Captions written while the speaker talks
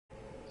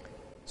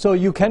So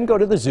you can go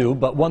to the zoo,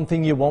 but one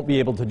thing you won't be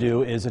able to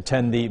do is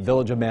attend the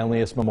Village of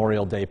Manlius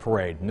Memorial Day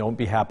Parade. It won't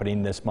be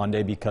happening this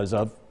Monday because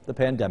of the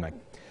pandemic.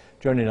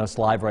 Joining us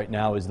live right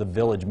now is the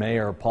Village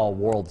Mayor, Paul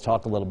Worrell, to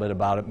talk a little bit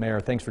about it.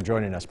 Mayor, thanks for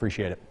joining us.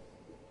 Appreciate it.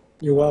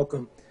 You're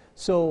welcome.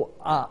 So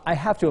I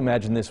have to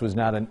imagine this was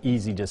not an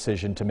easy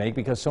decision to make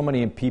because so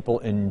many people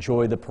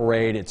enjoy the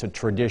parade. It's a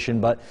tradition,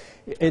 but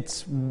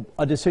it's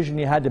a decision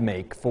you had to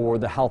make for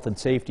the health and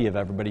safety of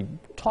everybody.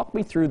 Talk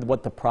me through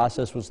what the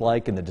process was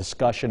like and the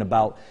discussion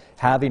about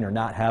having or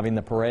not having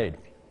the parade.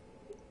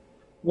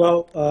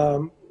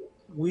 Well,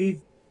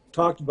 we've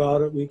talked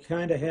about it. We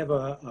kind of have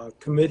a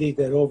committee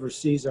that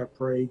oversees our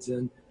parades,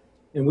 and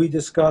we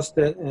discussed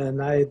it,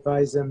 and I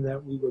advised them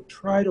that we would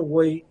try to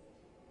wait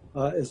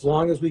as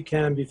long as we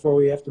can before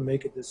we have to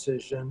make a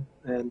decision.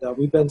 And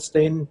we've been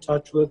staying in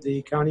touch with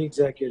the county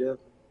executive.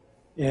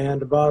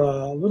 And about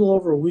a little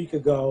over a week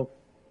ago,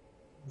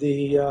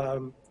 we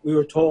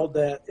were told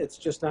that it's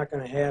just not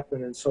going to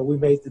happen. And so we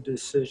made the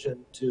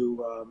decision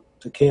to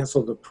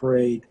cancel the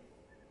parade.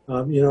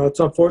 You know, it's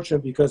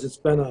unfortunate because it's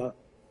been a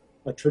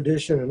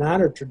tradition, an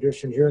honored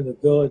tradition here in the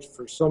village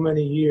for so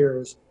many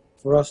years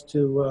for us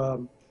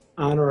to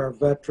honor our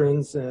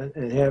veterans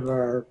and have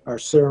our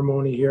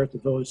ceremony here at the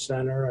Village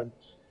Center. And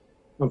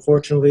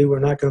unfortunately, we're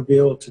not going to be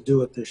able to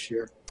do it this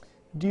year.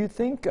 Do you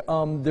think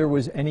there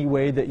was any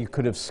way that you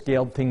could have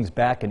scaled things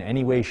back in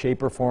any way,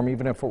 shape, or form,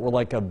 even if it were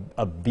like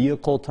a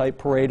vehicle type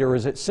parade, or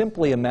is it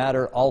simply a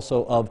matter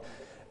also of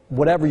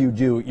whatever you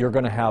do, you're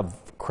going to have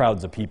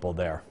crowds of people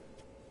there?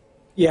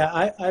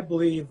 Yeah, I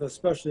believe,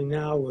 especially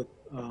now with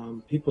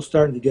people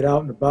starting to get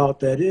out and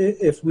about, that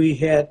if we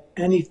had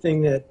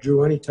anything that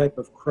drew any type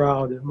of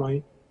crowd, it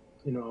might,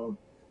 you know,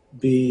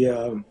 be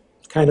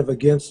kind of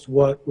against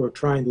what we're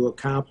trying to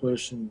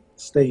accomplish and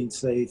staying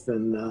safe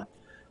and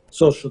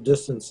social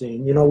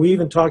distancing. You know, we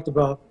even talked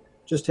about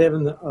just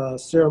having a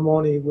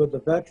ceremony with the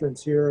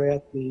veterans here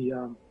at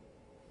the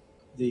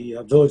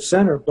Village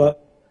Center,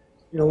 but,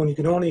 you know, when you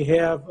can only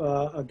have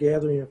a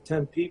gathering of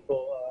 10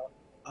 people,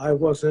 I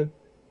wasn't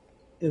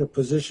in a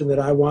position that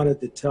I wanted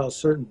to tell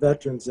certain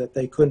veterans that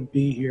they couldn't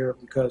be here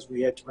because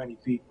we had too many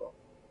people.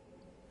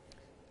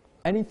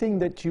 Anything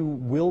that you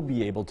will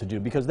be able to do,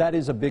 because that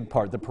is a big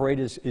part. The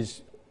parade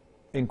is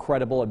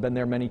incredible. I've been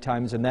there many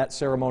times, and that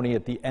ceremony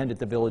at the end at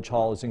the Village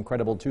Hall is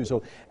incredible too.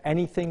 So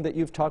anything that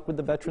you've talked with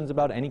the veterans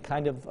about, any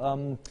kind of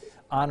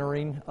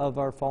honoring of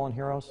our fallen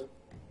heroes?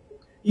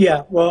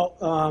 Yeah,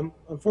 well,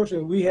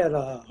 unfortunately, we had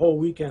a whole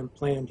weekend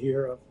planned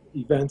here of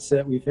events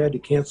that we've had to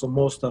cancel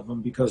most of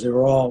them because they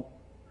were all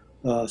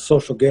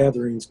social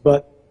gatherings.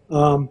 But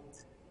on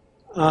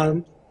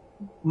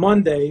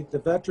Monday, the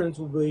veterans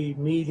will be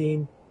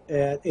meeting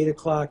at 8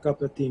 o'clock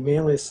up at the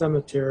Manlius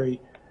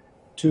Cemetery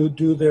to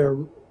do their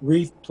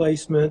wreath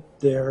placement,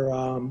 their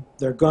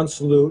gun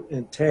salute,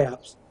 and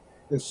taps.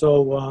 And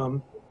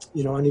so,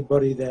 you know,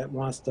 anybody that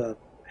wants to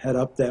head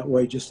up that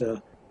way just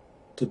to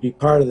be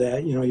part of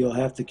that, you know, you'll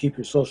have to keep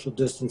your social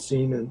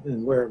distancing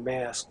and wear a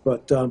mask.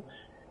 But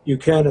you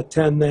can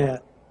attend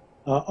that.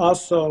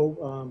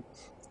 Also,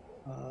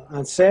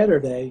 on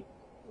Saturday,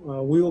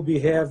 we will be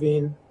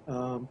having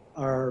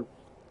our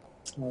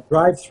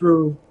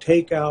drive-through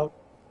takeout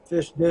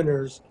fish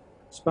dinners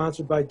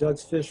sponsored by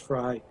Doug's Fish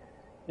Fry.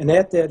 And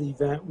at that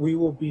event, we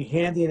will be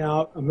handing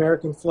out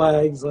American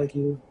flags like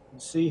you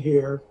see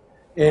here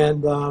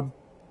and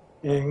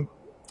red,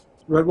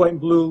 white, and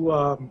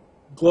blue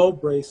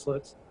globe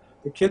bracelets.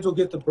 The kids will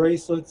get the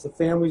bracelets, the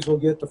families will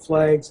get the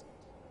flags.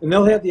 And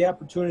they'll have the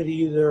opportunity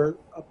to either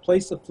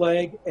place a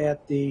flag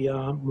at the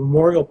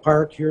Memorial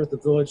Park here at the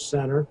Village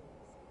Center,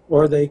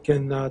 or they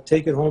can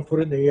take it home, put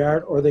it in their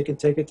yard, or they can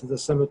take it to the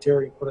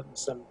cemetery and put it in the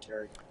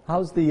cemetery.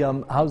 How's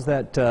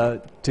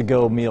that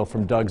to-go meal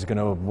from Doug's going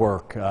to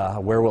work?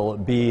 Where will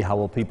it be? How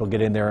will people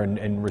get in there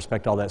and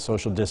respect all that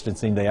social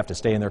distancing? They have to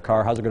stay in their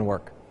car. How's it going to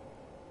work?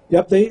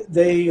 Yep,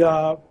 they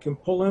can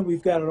pull in.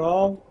 We've got it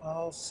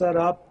all set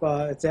up.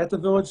 It's at the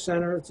Village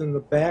Center. It's in the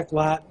back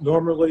lot,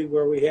 normally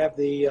where we have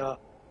the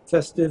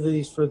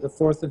festivities for the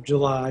 4th of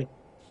July.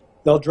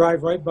 They'll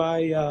drive right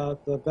by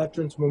the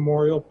Veterans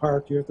Memorial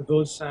Park here at the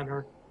Village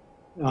Center.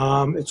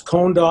 It's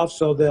coned off,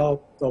 so they'll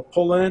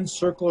pull in,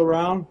 circle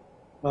around,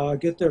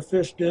 get their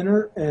fish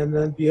dinner, and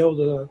then be able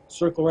to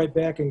circle right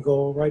back and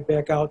go right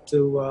back out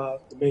to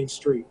the main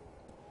street.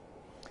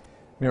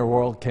 Mayor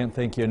Worrell, can't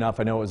thank you enough.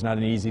 I know it was not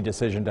an easy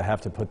decision to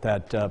have to put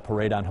that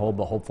parade on hold,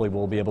 but hopefully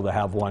we'll be able to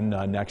have one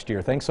next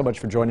year. Thanks so much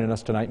for joining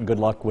us tonight, and good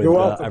luck with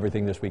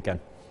everything this weekend.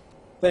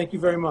 Thank you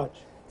very much.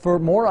 For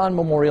more on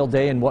Memorial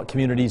Day and what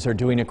communities are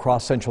doing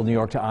across Central New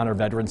York to honor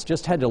veterans,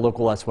 just head to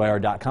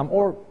localsyr.com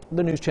or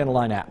the News Channel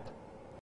 9 app.